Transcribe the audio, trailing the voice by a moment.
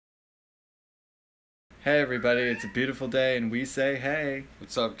Hey everybody, it's a beautiful day and we say hey.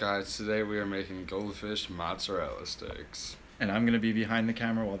 What's up guys? Today we are making Goldfish mozzarella sticks. And I'm going to be behind the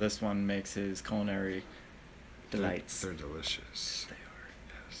camera while this one makes his culinary delights. They're delicious. They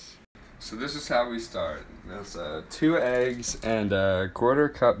are. Yes. So this is how we start. There's 2 eggs and a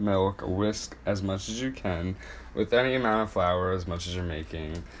 1/4 cup milk, whisk as much as you can with any amount of flour as much as you're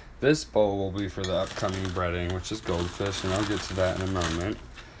making. This bowl will be for the upcoming breading, which is Goldfish, and I'll get to that in a moment.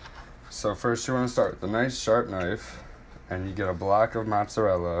 So first you want to start with a nice sharp knife, and you get a block of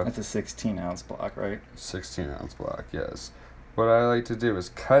mozzarella. That's a 16-ounce block, right? 16-ounce block, yes. What I like to do is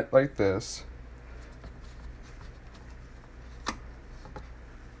cut like this.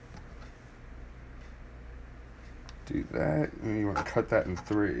 Do that, and you want to cut that in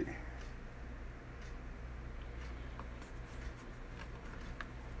 3.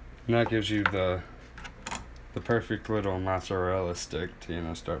 And that gives you the perfect little mozzarella stick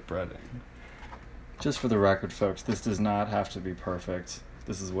to, start breading. Just for the record, folks, this does not have to be perfect.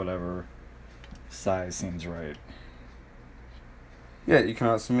 This is whatever size seems right. Yeah, you can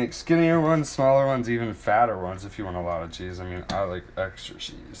also make skinnier ones, smaller ones, even fatter ones if you want a lot of cheese. I mean, I like extra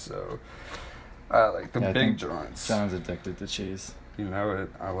cheese, so I like the big joints. John's addicted to cheese. You know it.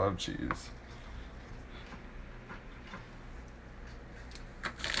 I love cheese.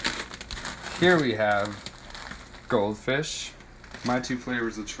 Here we have Goldfish. My 2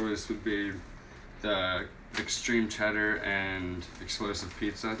 flavors of choice would be the extreme cheddar and explosive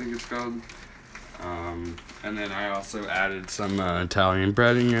pizza, I think it's called. And then I also added some Italian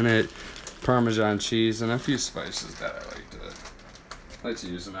breading in it, Parmesan cheese, and a few spices that I like to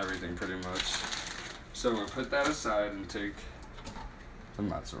use in everything pretty much. So I'm going to put that aside and take the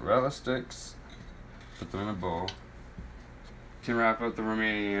mozzarella sticks, put them in a bowl. You can wrap up the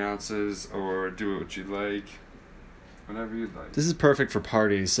remaining ounces or do what you'd like. Whatever you'd like. This is perfect for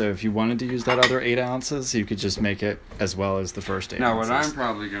parties, so if you wanted to use that other 8 ounces, you could just make it as well as the first 8 ounces. Now, what I'm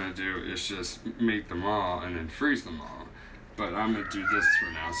probably going to do is just make them all and then freeze them all. But I'm going to do this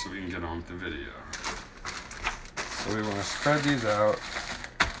for now so we can get on with the video. So we want to spread these out.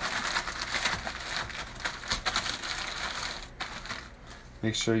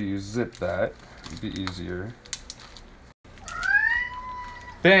 Make sure you zip that. It'll be easier.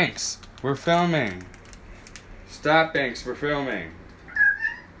 Banks, we're filming. Stop, Banks, we're filming.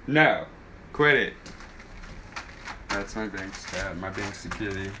 No, quit it. That's my Banks cat, my Banksy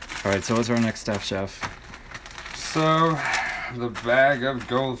kitty. Alright, so what's our next step, Chef? So, the bag of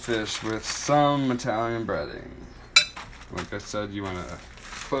Goldfish with some Italian breading. Like I said, you want to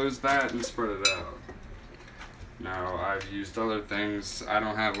close that and spread it out. Now, I've used other things. I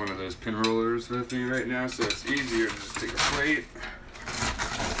don't have one of those pin rollers with me right now, so it's easier to just take a plate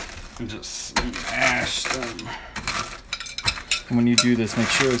and just smash them. And when you do this, make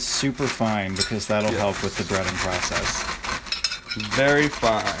sure it's super fine because that'll help with the breading process. Very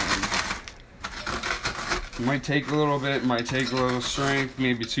fine. It might take a little bit, might take a little strength.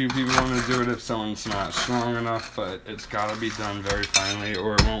 Maybe 2 people want to do it if someone's not strong enough, but it's got to be done very finely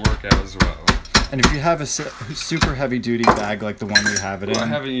or it won't work out as well. And if you have a super heavy-duty bag like the one we have it in... I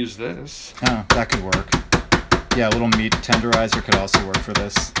haven't used this. Oh, that could work. Yeah, a little meat tenderizer could also work for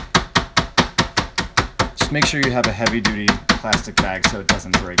this. Just make sure you have a heavy-duty plastic bag so it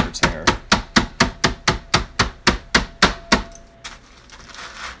doesn't break or tear.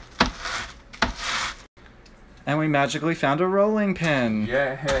 And we magically found a rolling pin.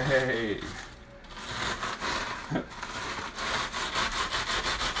 Yay!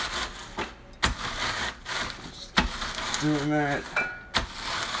 Doing that.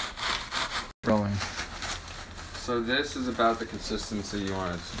 Rolling. So this is about the consistency you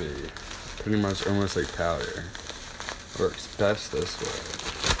want it to be. Pretty much almost like powder. Works best this way.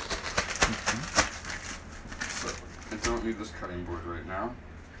 So I don't need this cutting board right now.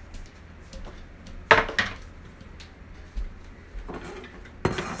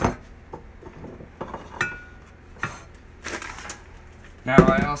 Now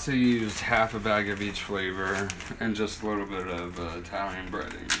I also used half a bag of each flavor and just a little bit of Italian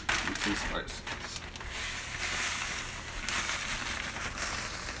breading and some spices.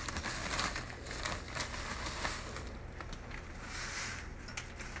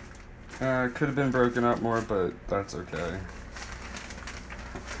 It could have been broken up more, but that's okay.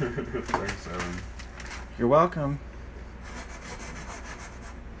 Thanks, Evan. You're welcome.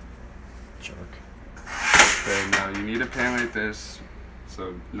 Jerk. Okay, now you need a pan like this,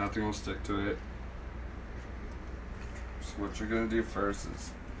 so nothing will stick to it. So what you're gonna do first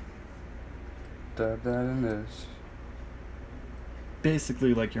is dab that in this.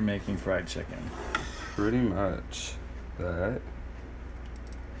 Basically like you're making fried chicken. Pretty much that.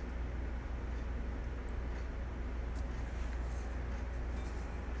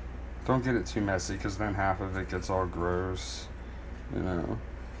 Don't get it too messy, because then half of it gets all gross, you know.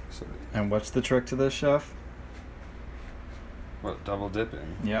 So. And what's the trick to this, chef? What, double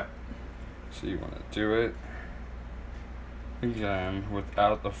dipping? Yep. So you want to do it again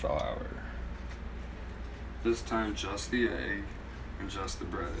without the flour. This time just the egg and just the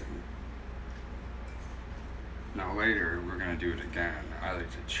breading. Now later we're going to do it again. I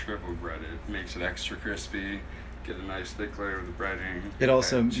like to triple bread it. Makes it extra crispy. Get a nice thick layer of the breading. It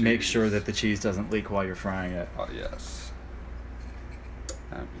also makes sure that the cheese doesn't leak while you're frying it. Oh yes.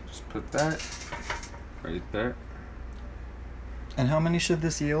 And we just put that right there. And how many should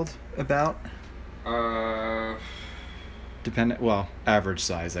this yield? About? Well, average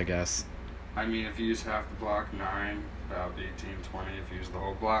size, I guess. I mean, if you use half the block, 9, about 18, 20 if you use the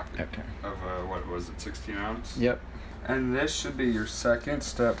whole block. Okay. Of, what was it, 16 ounce? Yep. And this should be your second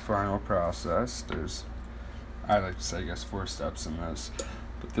step final process. There's, I like to say, I guess, 4 steps in this.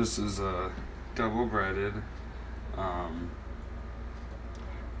 But this is double breaded. And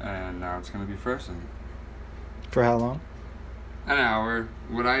now it's going to be frozen. For how long? An hour.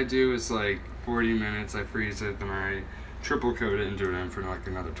 What I do is like 40 minutes, I freeze it, then I triple coat it and do it in for like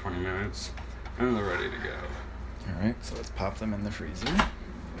another 20 minutes. And then they're ready to go. Alright, so let's pop them in the freezer. Pop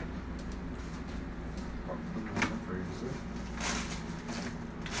them in the freezer.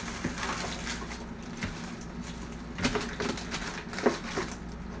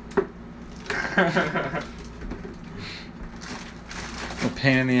 A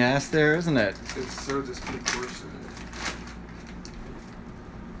pain in the ass there, isn't it? It's so disproportionate.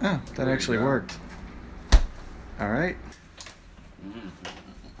 Oh, that actually worked. Alright.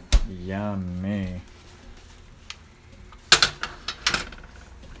 Yummy.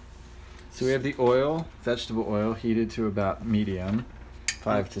 So we have the oil, vegetable oil, heated to about medium,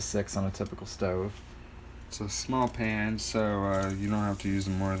 5 to 6 on a typical stove. It's a small pan, so you don't have to use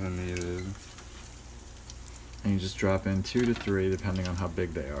more than needed. And you just drop in 2 to 3, depending on how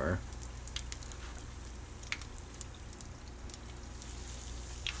big they are.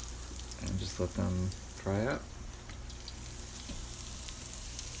 And just let them fry up.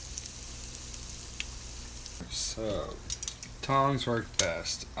 So, tongs work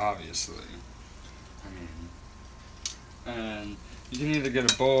best, obviously. And you can either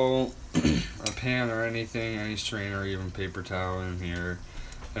get a bowl, a pan or anything, any strainer or even paper towel in here.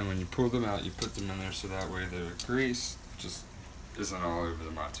 And when you pull them out, you put them in there so that way the grease just isn't all over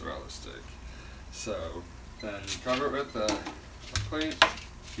the mozzarella stick. So, then you cover it with a plate,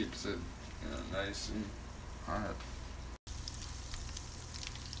 keeps it nice and hot.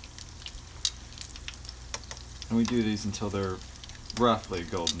 And we do these until they're roughly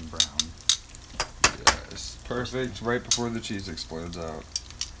golden brown. Yes, perfect, right before the cheese explodes out.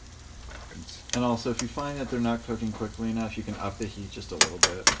 And also, if you find that they're not cooking quickly enough, you can up the heat just a little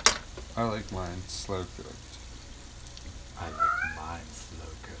bit. I like mine slow cooked. I like mine slow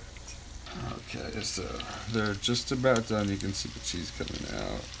cooked. Okay, so they're just about done. You can see the cheese coming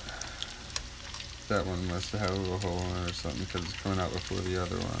out. That one must have had a little hole in it or something because it's coming out before the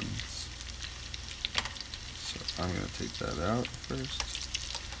other ones. So I'm going to take that out first.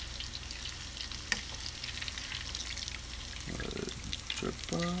 Let it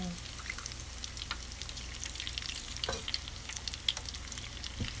drip off.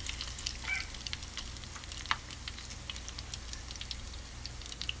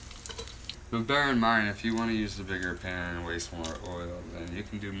 But bear in mind, if you want to use the bigger pan and waste more oil, then you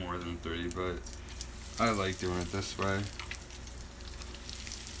can do more than 3, but I like doing it this way.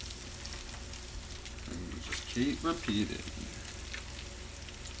 And you just keep repeating.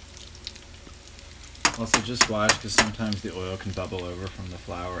 Also, just watch, because sometimes the oil can bubble over from the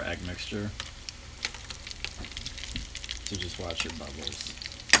flour egg mixture. So just watch your bubbles.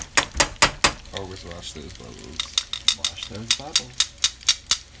 Always watch those bubbles. Watch those bubbles.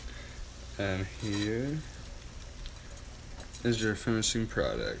 And here is your finishing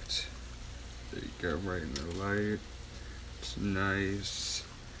product. There you go, right in the light. It's nice.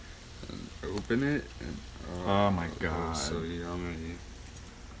 And open it. And, oh my god. So yummy.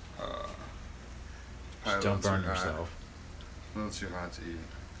 Just don't burn yourself. A little too hot to eat.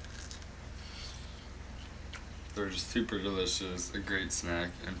 They're just super delicious, a great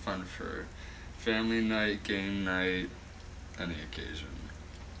snack, and fun for family night, game night, any occasion.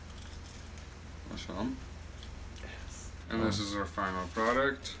 Some. Yes. And this is our final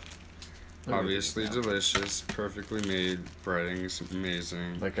product. Obviously delicious, perfectly made, breading's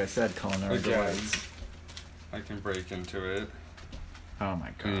amazing. Like I said, culinary Again, delights. I can break into it. Oh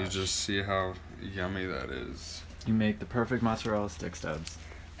my god. And you just see how yummy that is. You make the perfect mozzarella stick stubs.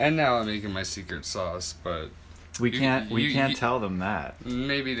 And now I'm making my secret sauce, but We can't tell them that.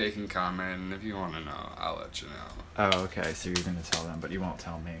 Maybe they can comment, and if you want to know, I'll let you know. Oh, okay. So you're gonna tell them, but you won't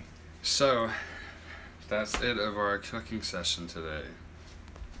tell me. So, that's it of our cooking session today.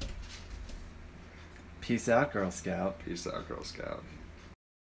 Peace out, Girl Scout. Peace out, Girl Scout.